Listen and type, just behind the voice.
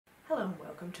Hello and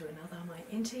welcome to another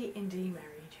My NT&D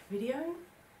Marriage video.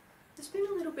 There's been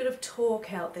a little bit of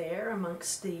talk out there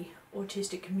amongst the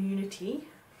autistic community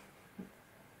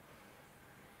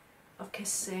of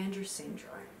Cassandra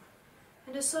Syndrome,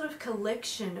 and a sort of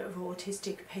collection of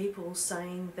autistic people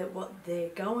saying that what they're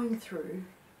going through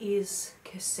is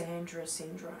Cassandra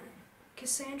Syndrome.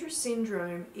 Cassandra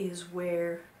Syndrome is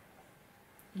where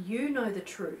you know the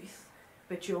truth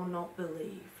but you're not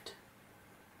believed.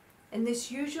 And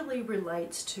this usually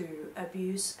relates to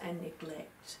abuse and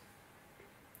neglect.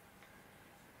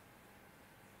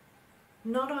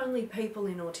 Not only people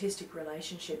in autistic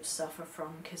relationships suffer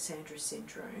from Cassandra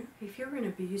Syndrome. If you're in an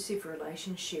abusive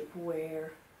relationship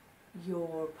where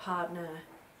your partner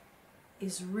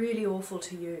is really awful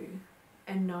to you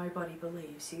and nobody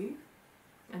believes you,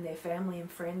 and their family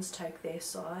and friends take their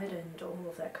side and all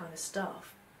of that kind of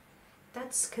stuff,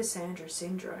 that's Cassandra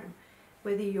Syndrome.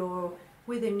 Whether you're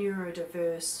with a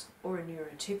neurodiverse or a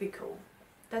neurotypical,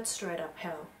 that's straight up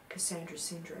how Cassandra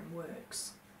Syndrome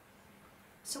works.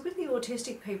 So with the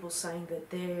autistic people saying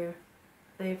that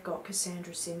they've got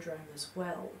Cassandra Syndrome as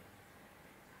well,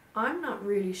 I'm not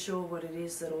really sure what it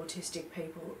is that autistic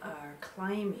people are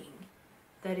claiming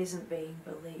that isn't being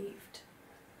believed.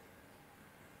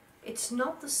 It's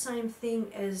not the same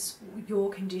thing as your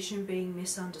condition being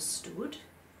misunderstood.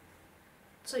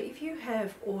 So if you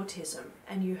have autism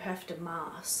and you have to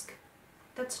mask,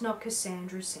 that's not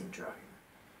Cassandra Syndrome.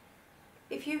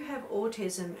 If you have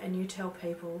autism and you tell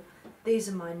people, these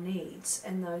are my needs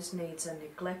and those needs are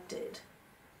neglected,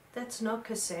 that's not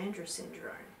Cassandra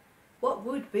Syndrome. What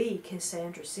would be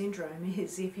Cassandra Syndrome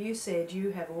is if you said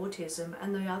you have autism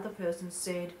and the other person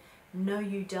said, no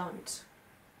you don't.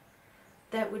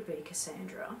 That would be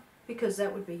Cassandra, because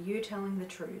that would be you telling the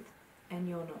truth and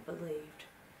you're not believed.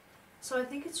 So I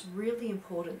think it's really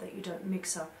important that you don't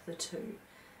mix up the two.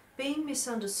 Being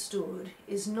misunderstood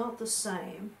is not the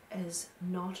same as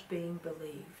not being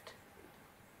believed.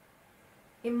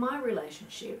 In my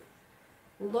relationship,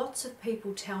 lots of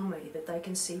people tell me that they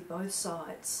can see both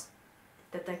sides,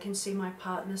 that they can see my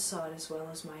partner's side as well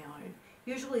as my own.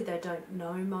 Usually they don't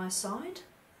know my side.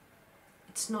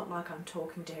 It's not like I'm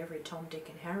talking to every Tom, Dick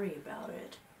and Harry about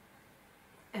it.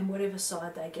 And whatever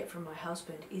side they get from my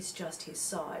husband is just his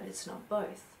side, it's not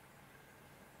both.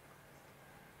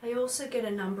 I also get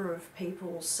a number of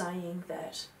people saying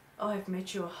that, oh, I've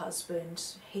met your husband,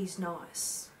 he's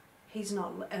nice. He's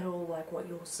not at all like what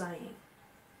you're saying.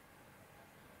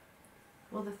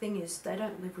 Well, the thing is, they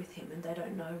don't live with him and they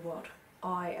don't know what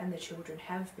I and the children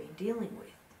have been dealing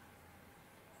with.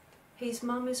 His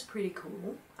mum is pretty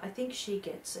cool. I think she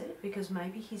gets it because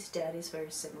maybe his dad is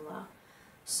very similar.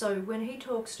 So when he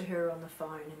talks to her on the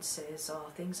phone and says, oh,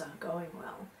 things aren't going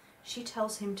well, she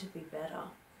tells him to be better.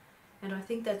 And I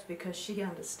think that's because she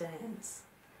understands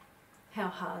how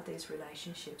hard these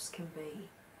relationships can be.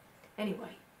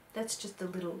 Anyway, that's just a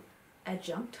little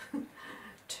adjunct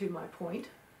to my point,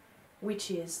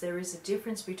 which is there is a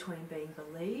difference between being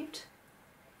believed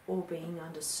or being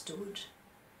understood.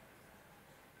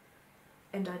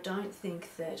 And I don't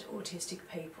think that autistic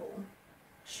people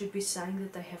should be saying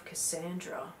that they have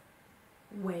Cassandra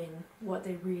when what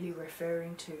they're really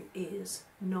referring to is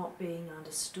not being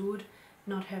understood,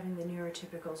 not having the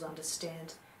neurotypicals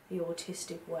understand the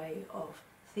autistic way of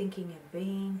thinking and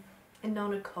being, and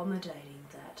not accommodating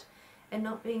that, and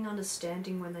not being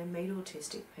understanding when they meet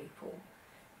autistic people.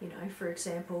 You know, for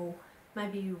example,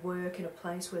 maybe you work in a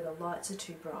place where the lights are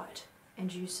too bright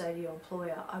and you say to your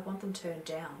employer, I want them turned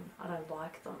down, I don't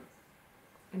like them.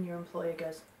 And your employer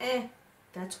goes,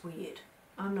 that's weird.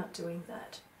 I'm not doing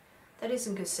that. That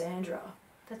isn't Cassandra.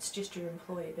 That's just your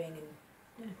employer being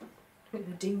a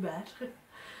dingbat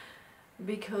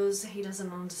because he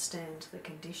doesn't understand the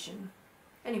condition.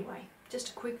 Anyway,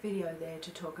 just a quick video there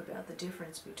to talk about the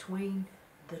difference between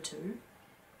the two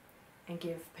and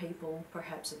give people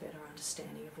perhaps a better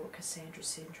understanding of what Cassandra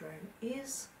Syndrome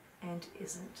is and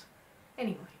isn't.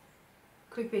 Anyway,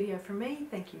 quick video from me.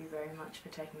 Thank you very much for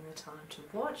taking the time to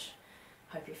watch.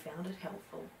 Hope you found it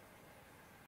helpful.